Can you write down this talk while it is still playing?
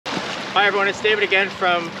Hi everyone, it's David again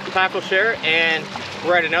from TackleShare, and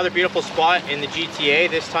we're at another beautiful spot in the GTA,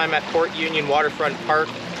 this time at Port Union Waterfront Park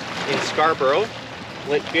in Scarborough.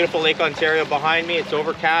 Beautiful Lake Ontario behind me. It's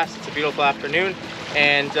overcast, it's a beautiful afternoon,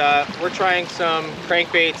 and we're trying some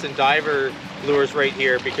crankbaits and diver lures right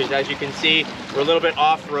here because, as you can see, we're a little bit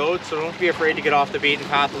off-road, so don't be afraid to get off the beaten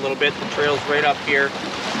path a little bit. The trail's right up here.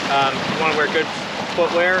 You want to wear good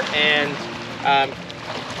footwear and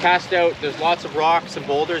cast out. There's lots of rocks and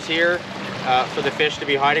boulders here for the fish to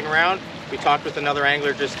be hiding around. We talked with another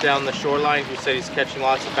angler just down the shoreline who said he's catching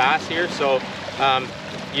lots of bass here, so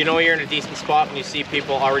you know you're in a decent spot when you see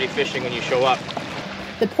people already fishing when you show up.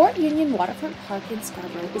 The Port Union Waterfront Park in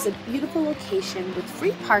Scarborough is a beautiful location with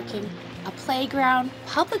free parking, a playground,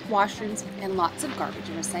 public washrooms, and lots of garbage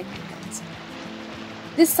and recycling bins.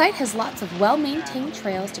 This site has lots of well-maintained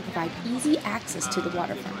trails to provide easy access to the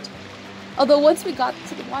waterfront. Although once we got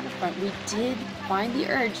to the waterfront, we did find the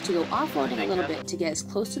urge to go off-roading a little bit to get as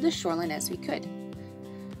close to the shoreline as we could.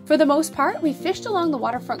 For the most part, we fished along the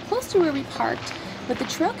waterfront close to where we parked, but the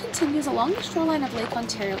trail continues along the shoreline of Lake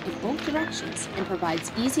Ontario in both directions and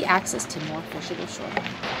provides easy access to more fishable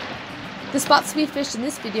shoreline. The spots we fished in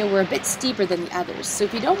this video were a bit steeper than the others, so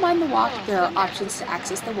if you don't mind the walk, there are options to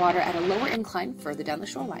access the water at a lower incline further down the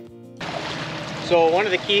shoreline. So one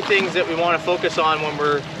of the key things that we want to focus on when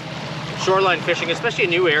we're shoreline fishing, especially a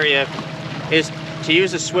new area, is to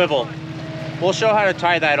use a swivel. We'll show how to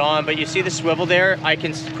tie that on, but you see the swivel there? I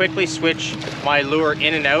can quickly switch my lure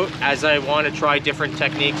in and out as I want to try different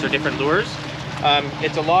techniques or different lures.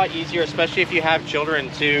 It's a lot easier, especially if you have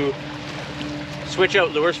children, to switch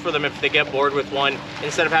out lures for them if they get bored with one,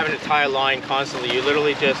 instead of having to tie a line constantly. You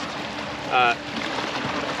literally just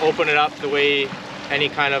open it up the way any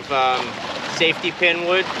kind of safety pin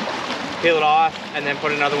would, peel it off, and then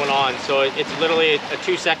put another one on. So it's literally a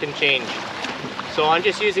 2-second change. So I'm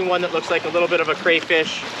just using one that looks like a little bit of a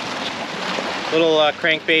crayfish, little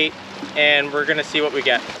crankbait, and we're gonna see what we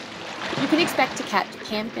get. You can expect to catch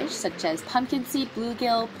panfish such as pumpkin seed,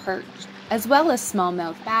 bluegill, perch, as well as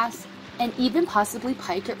smallmouth bass, and even possibly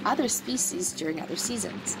pike or other species during other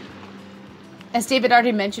seasons. As David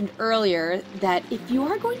already mentioned earlier, that if you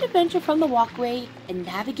are going to venture from the walkway and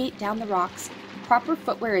navigate down the rocks, proper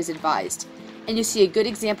footwear is advised, and you'll see a good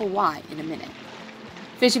example why in a minute.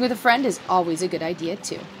 Fishing with a friend is always a good idea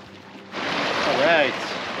too. All right.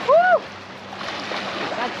 Woo!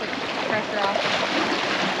 That's the pressure off.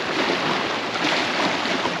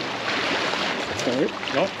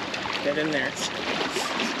 Nope. Get in there.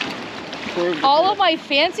 All of my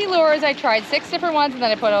fancy lures, I tried 6 different ones, and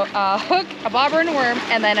then I put a hook, a bobber, and a worm,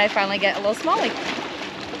 and then I finally get a little smallie.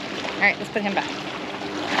 All right, let's put him back.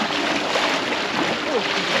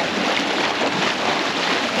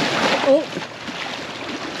 Oh!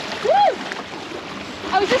 Woo!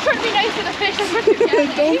 I was just trying to be nice to the fish. That's what you're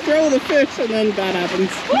getting. Don't throw the fish and then that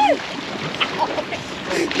happens.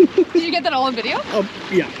 Woo! Did you get that all in video? Oh,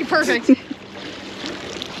 yeah. Perfect.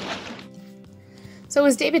 So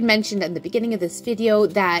as David mentioned at the beginning of this video,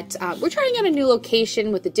 that we're trying out a new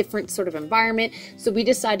location with a different sort of environment, so we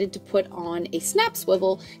decided to put on a snap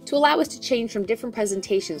swivel to allow us to change from different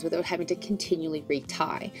presentations without having to continually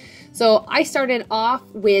retie. So I started off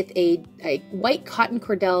with a white cotton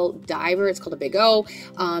cordell diver. It's called a Big O,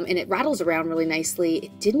 and it rattles around really nicely.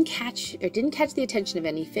 It didn't catch the attention of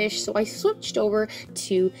any fish, so I switched over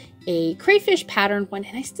to a crayfish pattern one,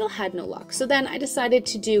 and I still had no luck. So then I decided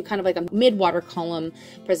to do kind of like a mid-water column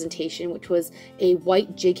presentation, which was a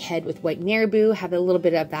white jig head with white marabou, have a little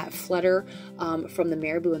bit of that flutter from the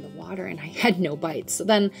marabou in the water, and I had no bites. So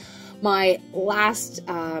then my last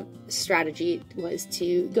strategy was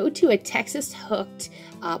to go to a Texas hooked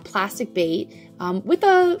plastic bait with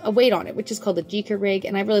a weight on it, which is called a Jeeker rig,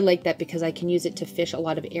 and I really like that because I can use it to fish a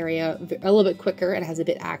lot of area a little bit quicker. It has a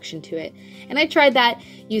bit action to it. And I tried that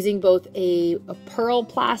using both a pearl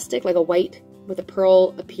plastic, like a white with a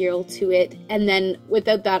pearl appeal to it, and then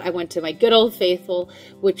without that I went to my good old faithful,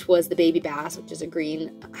 which was the baby bass, which is a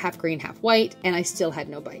green, half white, and I still had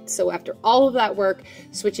no bites. So after all of that work,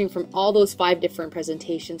 switching from all those 5 different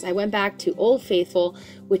presentations, I went back to Old Faithful,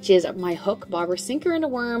 which is my hook, bobber, sinker, and a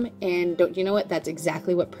worm, and don't you know what? That's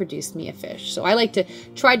exactly what produced me a fish. So I like to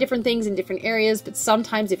try different things in different areas, but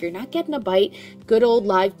sometimes if you're not getting a bite, good old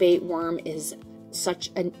live bait worm is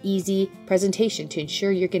such an easy presentation to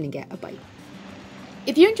ensure you're going to get a bite.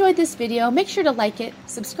 If you enjoyed this video, make sure to like it,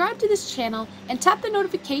 subscribe to this channel, and tap the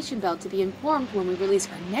notification bell to be informed when we release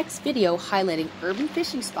our next video highlighting urban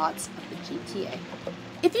fishing spots of the GTA.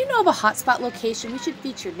 If you know of a hotspot location we should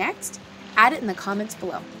feature next, add it in the comments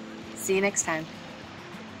below. See you next time.